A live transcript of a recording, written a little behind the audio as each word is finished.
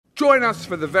Join us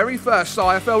for the very first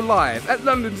IFL Live at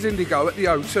London's Indigo at the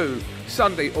O2,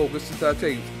 Sunday, August the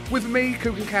 13th, with me,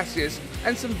 Kugan Cassius,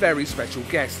 and some very special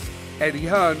guests. Eddie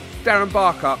Hearn, Darren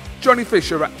Barker, Johnny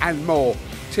Fisher and more.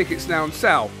 Tickets now on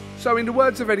sale. So in the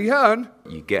words of Eddie Hearn,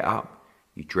 you get up,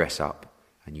 you dress up,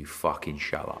 and you fucking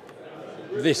show up.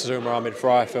 This is Umar for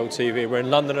IFL TV. We're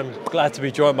in London. I'm glad to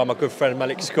be joined by my good friend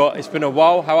Malik Scott. It's been a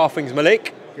while. How are things,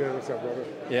 Malik? Good, what's up, brother?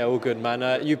 Yeah, all good,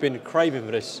 man. You've been craving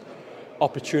for this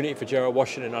opportunity for Gerald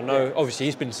Washington. I know, obviously,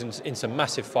 he's been in some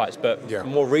massive fights, but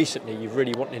more recently, you've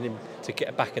really wanted him to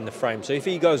get back in the frame. So if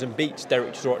he goes and beats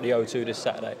Derek Chisora at the O2 this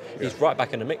Saturday, he's right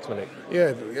back in the mix, Malik.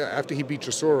 Yeah. After he beat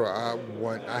Chisora,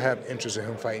 I have interest in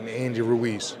him fighting Andy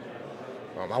Ruiz.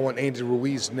 I want Andy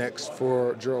Ruiz next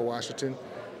for Gerald Washington.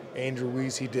 Andy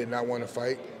Ruiz, he did not want to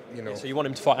fight. You know. So you want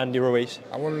him to fight Andy Ruiz?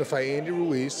 I want him to fight Andy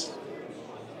Ruiz.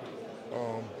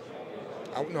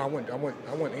 I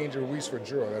want Andy Ruiz for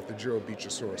Gerald after Gerald beat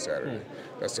Chisora Saturday.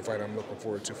 That's the fight I'm looking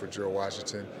forward to for Gerald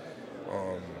Washington.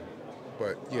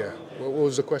 But yeah, what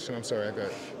was the question? I'm sorry, I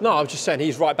got. No, I was just saying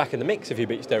he's right back in the mix if he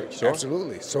beats Derek Chisora.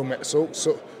 Absolutely.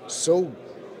 So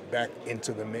back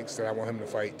into the mix that I want him to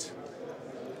fight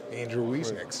Andrew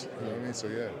Ruiz next. You know what I mean? So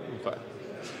yeah. Okay.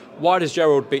 Why does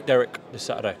Gerald beat Derek this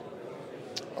Saturday?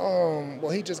 Well,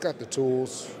 he just got the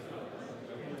tools.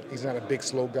 He's not a big,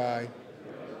 slow guy.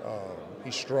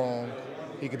 He's strong.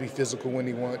 He can be physical when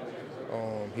he wants.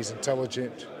 He's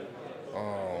intelligent.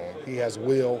 He has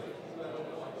will.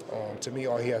 To me,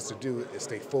 all he has to do is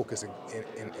stay focused and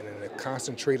in a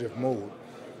concentrative mode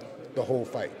the whole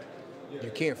fight. You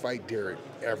can't fight Derek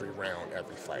every round,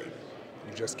 every fight.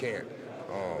 You just can't.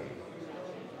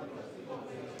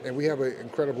 And we have an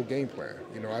incredible game plan.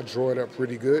 You know, I draw it up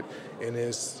pretty good, and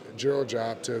it's Gerald's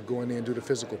job to go in there and do the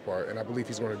physical part, and I believe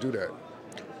he's going to do that.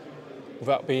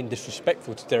 Without being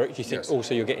disrespectful to Derek, do you think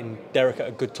also you're getting Derek at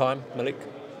a good time, Malik?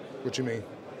 What you mean?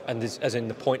 And as in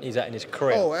the point he's at in his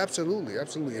career? Oh, absolutely,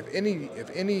 absolutely. If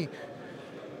any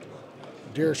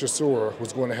Derek Chisora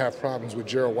was going to have problems with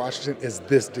Gerald Washington, is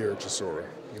this Derek Chisora.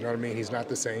 You know what I mean? He's not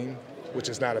the same, which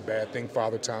is not a bad thing.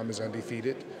 Father Time is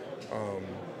undefeated.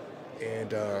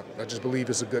 And I just believe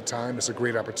it's a good time. It's a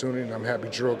great opportunity, and I'm happy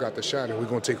Gerald got the shot, and we're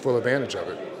going to take full advantage of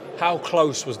it. How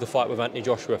close was the fight with Anthony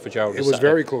Joshua for Gerald? It was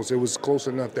very close. It was close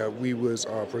enough that we was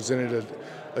presented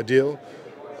a deal.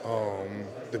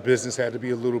 The business had to be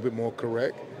a little bit more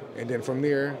correct. And then from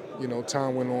there, you know,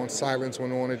 time went on, silence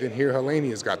went on, and then here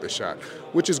Helenius got the shot,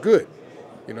 which is good,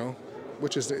 you know,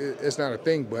 which is, it's not a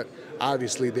thing, but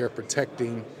obviously they're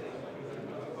protecting.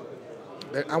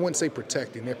 I wouldn't say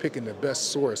protecting, they're picking the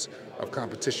best source of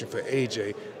competition for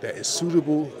AJ that is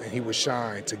suitable and he would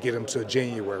shine to get him to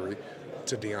January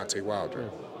to Deontay Wilder.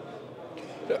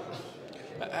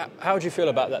 How do you feel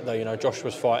about that though? You know, Josh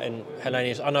was fighting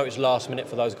Helenius. I know it's last minute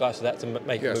for those guys, so they had to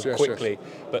make it move quickly,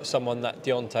 but someone that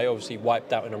Deontay obviously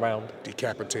wiped out in a round.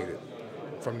 Decapitated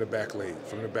from the back leg,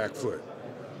 from the back foot.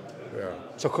 Yeah.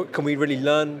 So can we really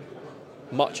learn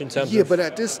much in terms of... Yeah, but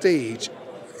at this stage,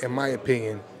 in my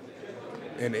opinion,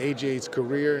 in AJ's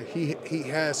career, he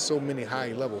has so many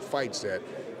high-level fights that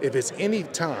if it's any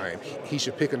time he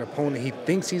should pick an opponent he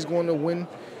thinks he's going to win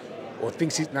or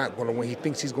thinks he's not going to win, he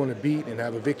thinks he's going to beat and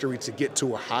have a victory to get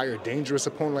to a higher, dangerous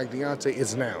opponent like Deontay,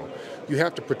 is now. You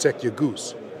have to protect your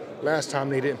goose. Last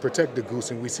time they didn't protect the goose,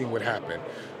 and we seen what happened.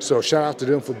 So shout out to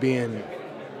them for being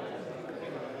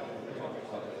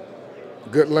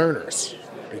good learners,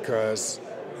 because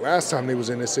last time they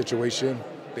was in this situation,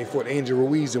 they fought Andy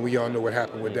Ruiz, and we all know what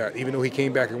happened with that. Even though he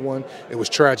came back and won, it was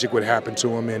tragic what happened to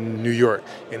him in New York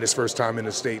in his first time in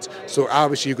the States. So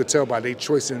obviously you could tell by their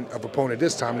choice of opponent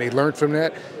this time, they learned from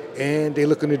that, and they're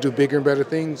looking to do bigger and better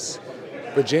things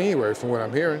for January, from what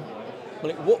I'm hearing.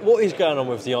 What is going on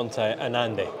with Deontay and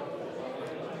Andy?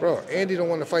 Bro, Andy don't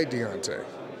want to fight Deontay.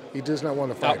 He does not want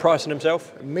to fight. Outpricing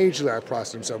himself? Majorly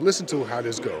outpricing himself. Listen to how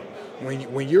this goes.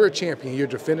 When you're a champion, you're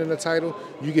defending the title,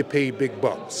 you get paid big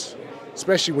bucks.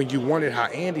 Especially when you wanted how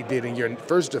Andy did in your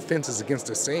first defenses against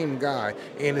the same guy,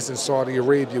 and it's in Saudi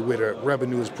Arabia where the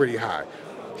revenue is pretty high.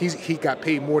 He got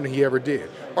paid more than he ever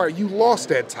did. All right, you lost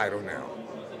that title now.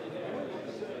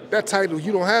 That title,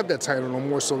 you don't have that title no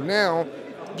more, so now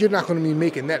you're not going to be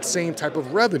making that same type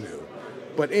of revenue.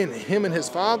 But in him and his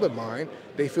father's mind,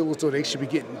 they feel as though they should be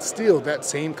getting still that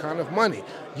same kind of money.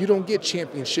 You don't get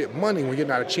championship money when you're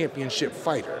not a championship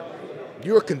fighter.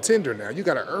 You're a contender now. You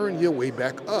got to earn your way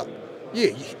back up.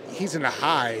 Yeah, he's in the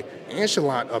high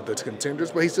echelon of the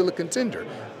contenders, but he's still a contender.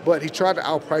 But he tried to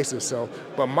outprice himself.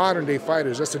 But modern day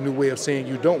fighters, that's a new way of saying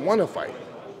you don't want to fight.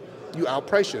 You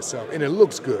outprice yourself, and it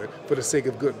looks good for the sake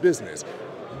of good business.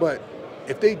 But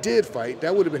if they did fight,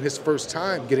 that would have been his first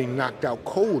time getting knocked out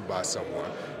cold by someone.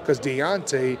 Because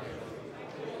Deontay,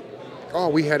 oh,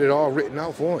 we had it all written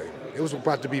out for him. It was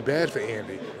about to be bad for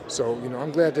Andy. So, you know,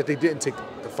 I'm glad that they didn't take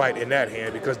the fight in that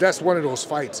hand, because that's one of those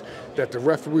fights that the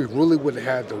referee really would have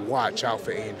had to watch out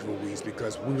for Andy Ruiz,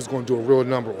 because we was going to do a real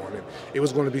number on him. It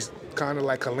was going to be kind of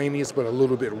like Helenius, but a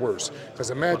little bit worse.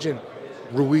 Because imagine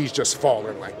Ruiz just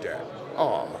falling like that.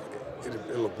 Oh,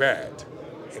 it looked bad.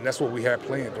 And that's what we had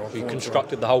planned on. You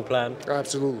constructed the whole plan?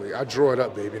 Absolutely. I draw it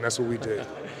up, baby, and that's what we did.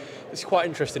 It's quite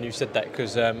interesting you said that,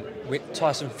 because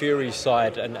Tyson Fury's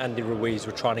side and Andy Ruiz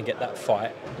were trying to get that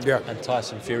fight. Yeah. And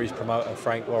Tyson Fury's promoter,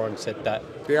 Frank Warren, said that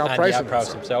Andy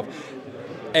outpriced himself.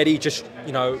 Eddie just,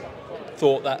 you know,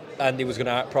 thought that Andy was going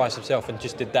to outprice himself and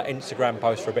just did that Instagram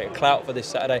post for a bit of clout for this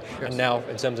Saturday. Yes. And now,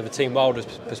 in terms of a Team Wilder's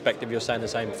perspective, you're saying the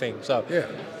same thing. So yeah.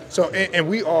 So and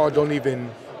we all don't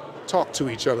even talk to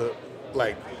each other.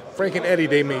 Like Frank and Eddie,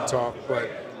 they may talk, but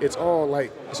it's all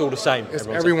like it's all the same.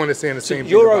 Everyone is saying the same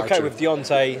thing. You're okay with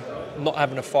Deontay not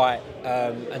having a fight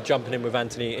and jumping in with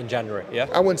Anthony in January, yeah?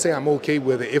 I wouldn't say I'm okay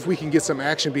with it. If we can get some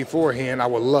action beforehand, I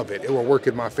would love it. It will work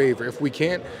in my favor. If we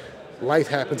can't, life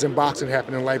happens and boxing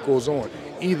happens and life goes on.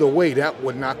 Either way, that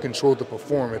would not control the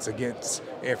performance against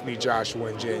Anthony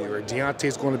Joshua in January.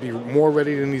 Deontay's going to be more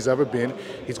ready than he's ever been.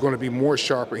 He's going to be more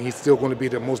sharper, and he's still going to be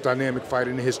the most dynamic fighter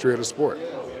in the history of the sport.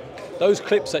 Those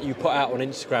clips that you put out on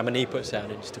Instagram and he puts out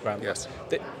on Instagram, yes.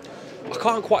 I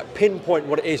can't quite pinpoint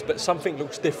what it is, but something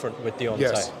looks different with Deontay.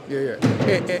 Yes, yeah.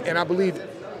 And I believe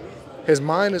his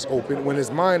mind is open. When his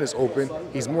mind is open,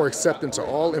 he's more accepting to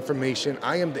all information.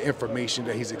 I am the information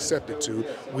that he's accepted to.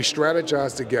 We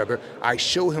strategize together. I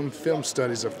show him film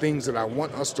studies of things that I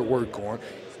want us to work on.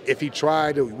 If he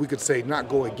tried, we could say not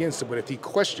go against it, but if he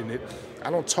questioned it, I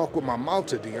don't talk with my mouth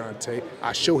to Deontay.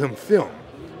 I show him film.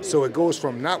 So it goes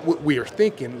from not what we are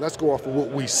thinking, let's go off of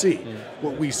what we see.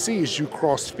 What we see is you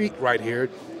cross feet right here,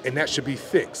 and that should be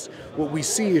fixed. What we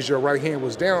see is your right hand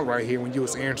was down right here when you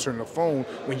was answering the phone,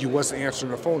 when you wasn't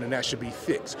answering the phone, and that should be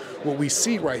fixed. What we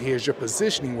see right here is your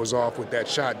positioning was off with that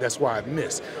shot, that's why I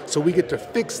missed. So we get to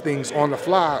fix things on the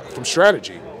fly from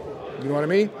strategy. You know what I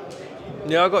mean?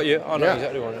 Yeah, I got you. I know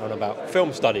exactly what you're on about.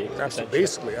 Film study. Absolutely,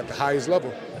 basically, at the highest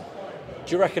level.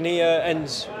 Do you reckon he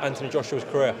ends Anthony Joshua's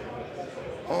career?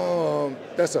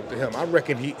 That's up to him. I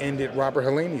reckon he ended Robert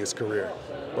Helenius' career.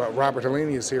 But Robert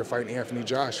Helenius here fighting Anthony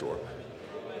Joshua.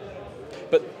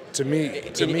 But to me,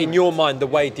 in your mind, the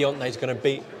way Deontay's going to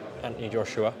beat Anthony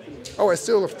Joshua? Oh, it's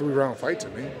still a 3-round fight to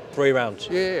me. 3 rounds?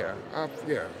 Yeah,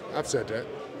 I've said that.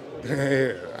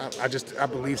 I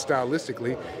believe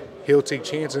stylistically, he'll take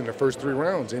chances in the first 3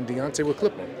 rounds, and Deontay will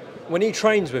clip him. When he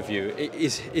trains with you,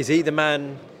 is he the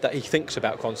man that he thinks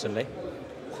about constantly?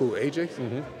 Who, AJ?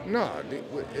 Mm-hmm. No,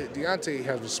 Deontay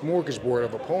has a smorgasbord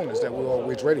of opponents that we're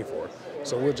always ready for.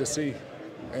 So we'll just see,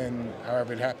 and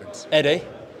however it happens. Eddie,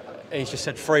 he's just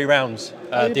said 3 rounds,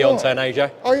 Deontay and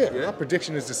AJ. Oh, yeah. My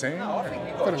prediction is the same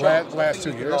for the last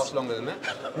 2 years. Last longer than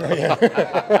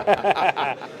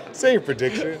that. Same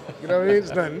prediction. You know what I mean? It's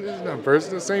nothing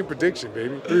personal. Same prediction,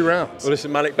 baby. 3 rounds. Well,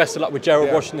 listen, Malik, best of luck with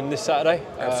Gerald Washington this Saturday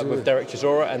with Derek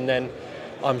Chisora, and then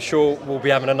I'm sure we'll be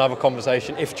having another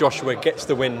conversation if Joshua gets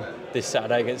the win this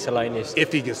Saturday against Helenius.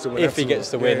 If he gets the win. If he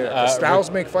gets the win. Yeah. Styles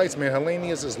make fights, man.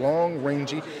 Helenius is long,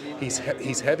 rangy. He's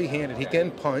heavy-handed. He can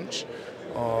punch.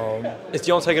 Is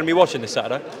Deontay going to be watching this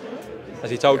Saturday? Has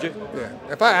he told you? Yeah.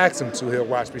 If I ask him to, he'll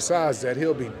watch. Besides that,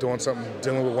 he'll be doing something,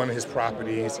 dealing with one of his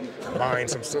properties, buying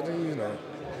some stuff. You know,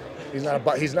 he's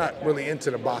not really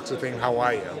into the boxer thing how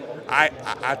I am.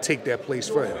 I take that place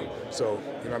for him. So,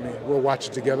 you know what I mean? We'll watch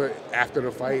it together after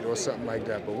the fight or something like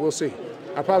that, but we'll see.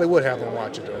 I probably would have him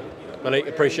watch it, though. Malik,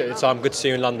 appreciate your time. Good to see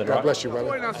you in London, God bless you, brother.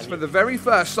 Join us for the very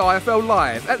first IFL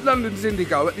Live at London's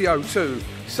Indigo at the O2,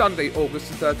 Sunday,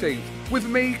 August the 13th, with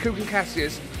me, Kugan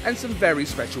Cassius, and some very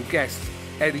special guests.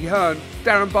 Eddie Hearn,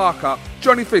 Darren Barker,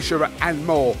 Johnny Fisher, and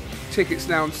more. Tickets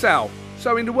now on sale.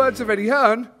 So in the words of Eddie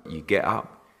Hearn, You get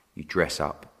up, you dress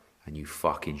up, and you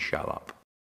fucking show up.